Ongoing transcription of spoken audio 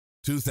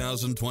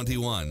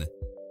2021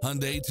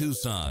 Hyundai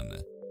Tucson.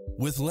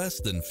 With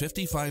less than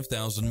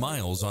 55,000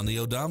 miles on the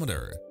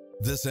odometer,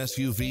 this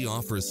SUV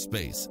offers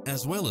space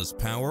as well as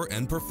power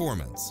and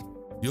performance.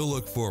 You'll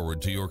look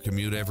forward to your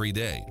commute every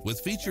day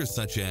with features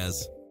such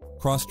as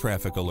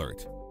cross-traffic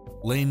alert,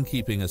 lane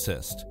keeping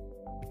assist,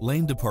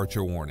 lane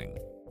departure warning,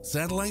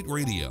 satellite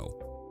radio,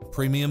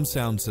 premium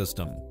sound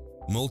system,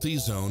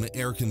 multi-zone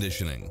air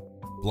conditioning,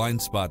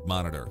 blind spot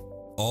monitor,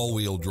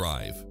 all-wheel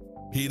drive,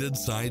 heated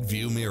side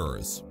view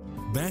mirrors,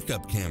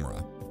 backup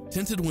camera,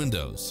 tinted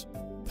windows,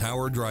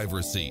 power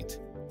driver seat,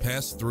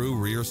 pass-through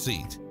rear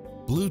seat,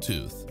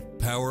 Bluetooth,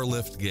 power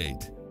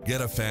liftgate.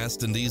 Get a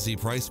fast and easy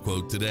price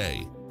quote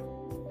today.